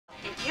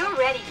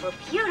ready for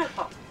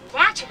beautiful,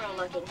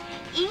 natural-looking,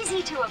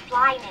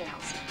 easy-to-apply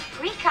nails,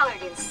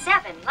 pre-colored in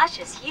 7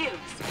 luscious hues.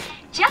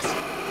 Just...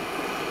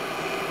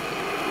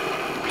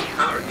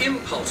 Our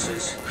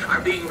impulses are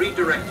being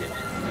redirected.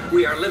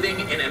 We are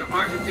living in an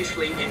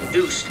artificially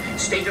induced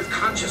state of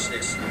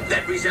consciousness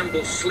that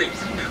resembles sleep.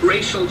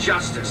 Racial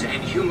justice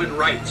and human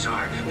rights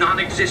are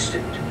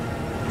non-existent.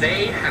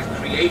 They have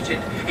created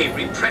a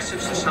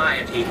repressive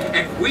society,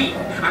 and we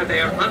are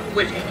their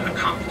unwitting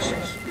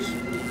accomplices.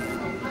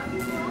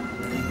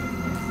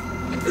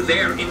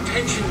 Their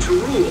intention to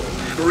rule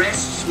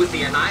rests with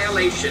the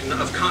annihilation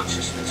of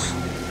consciousness.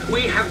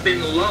 We have been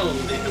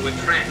lulled into a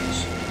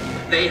trance.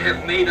 They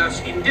have made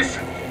us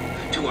indifferent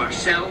to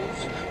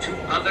ourselves, to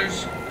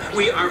others.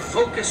 We are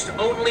focused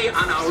only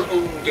on our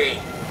own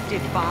gain.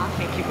 Did Bob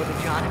make you go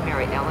to John and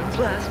Mary Ellen's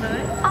last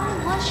night?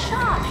 Oh, was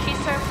shocked. She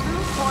served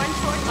blue corn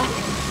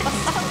tortillas.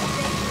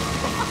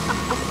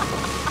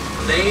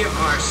 They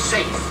are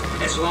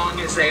safe as long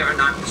as they are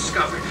not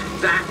discovered.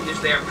 That is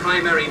their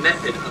primary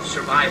method of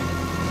survival.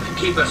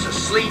 Keep us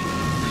asleep,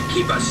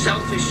 keep us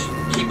selfish,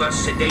 keep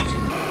us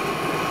sedated.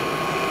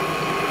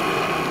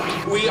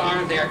 We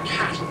are their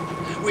cattle.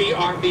 We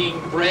are being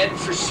bred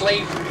for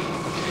slavery.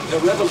 The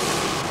revolution.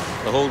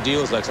 The whole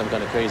deal is like some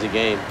kind of crazy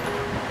game.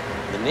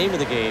 The name of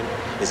the game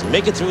is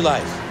make it through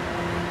life.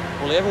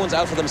 Only everyone's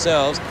out for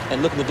themselves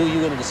and looking to do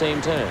you in at the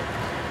same time.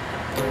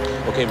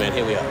 Okay, man,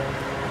 here we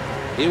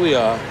are. Here we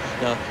are.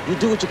 Now, you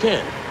do what you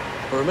can.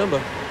 But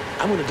remember,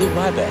 I'm gonna do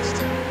my best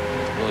to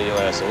blow your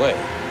ass away.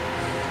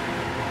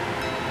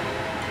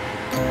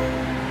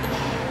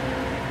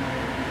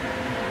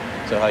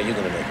 So how are you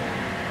gonna make it?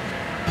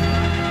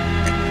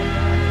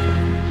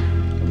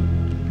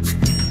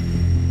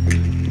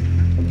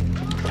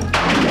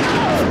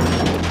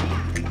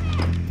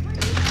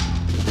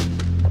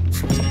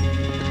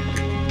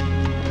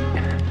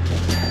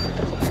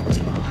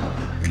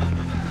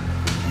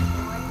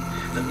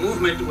 The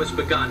movement was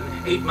begun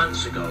 8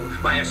 months ago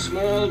by a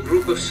small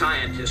group of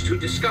scientists who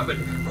discovered,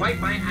 quite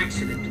by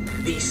accident,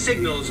 these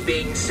signals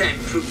being sent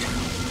through...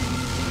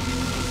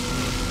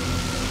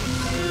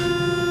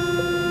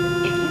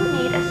 If you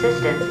need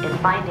assistance in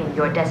finding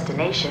your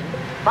destination,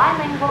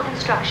 bilingual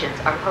instructions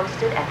are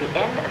posted at the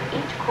end of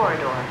each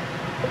corridor.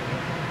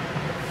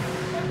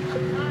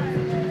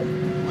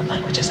 What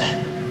language is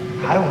that?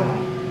 I don't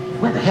know.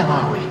 Where the hell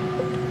are we?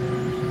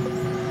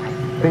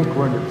 I think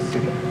we're under the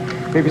city.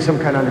 Maybe some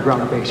kind of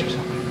underground base or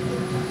something.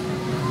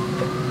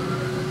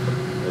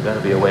 There's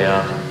gotta be a way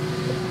out.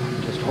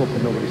 Just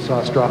hoping nobody saw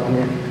us dropping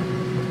in.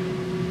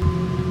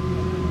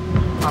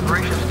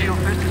 Operation Steel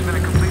Fist has been a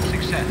complete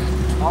success.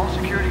 All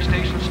security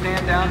stations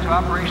stand down to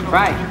operational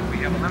closure. We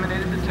have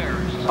eliminated the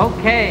terrorists.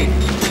 Okay.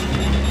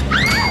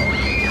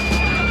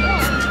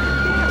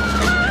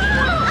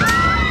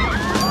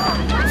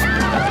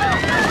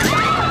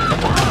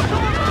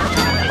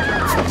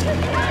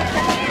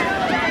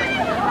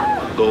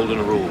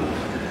 Golden rule.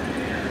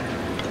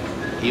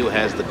 He who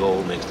has the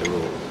gold makes the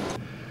rule.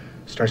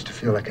 Starts to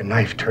feel like a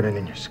knife turning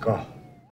in your skull.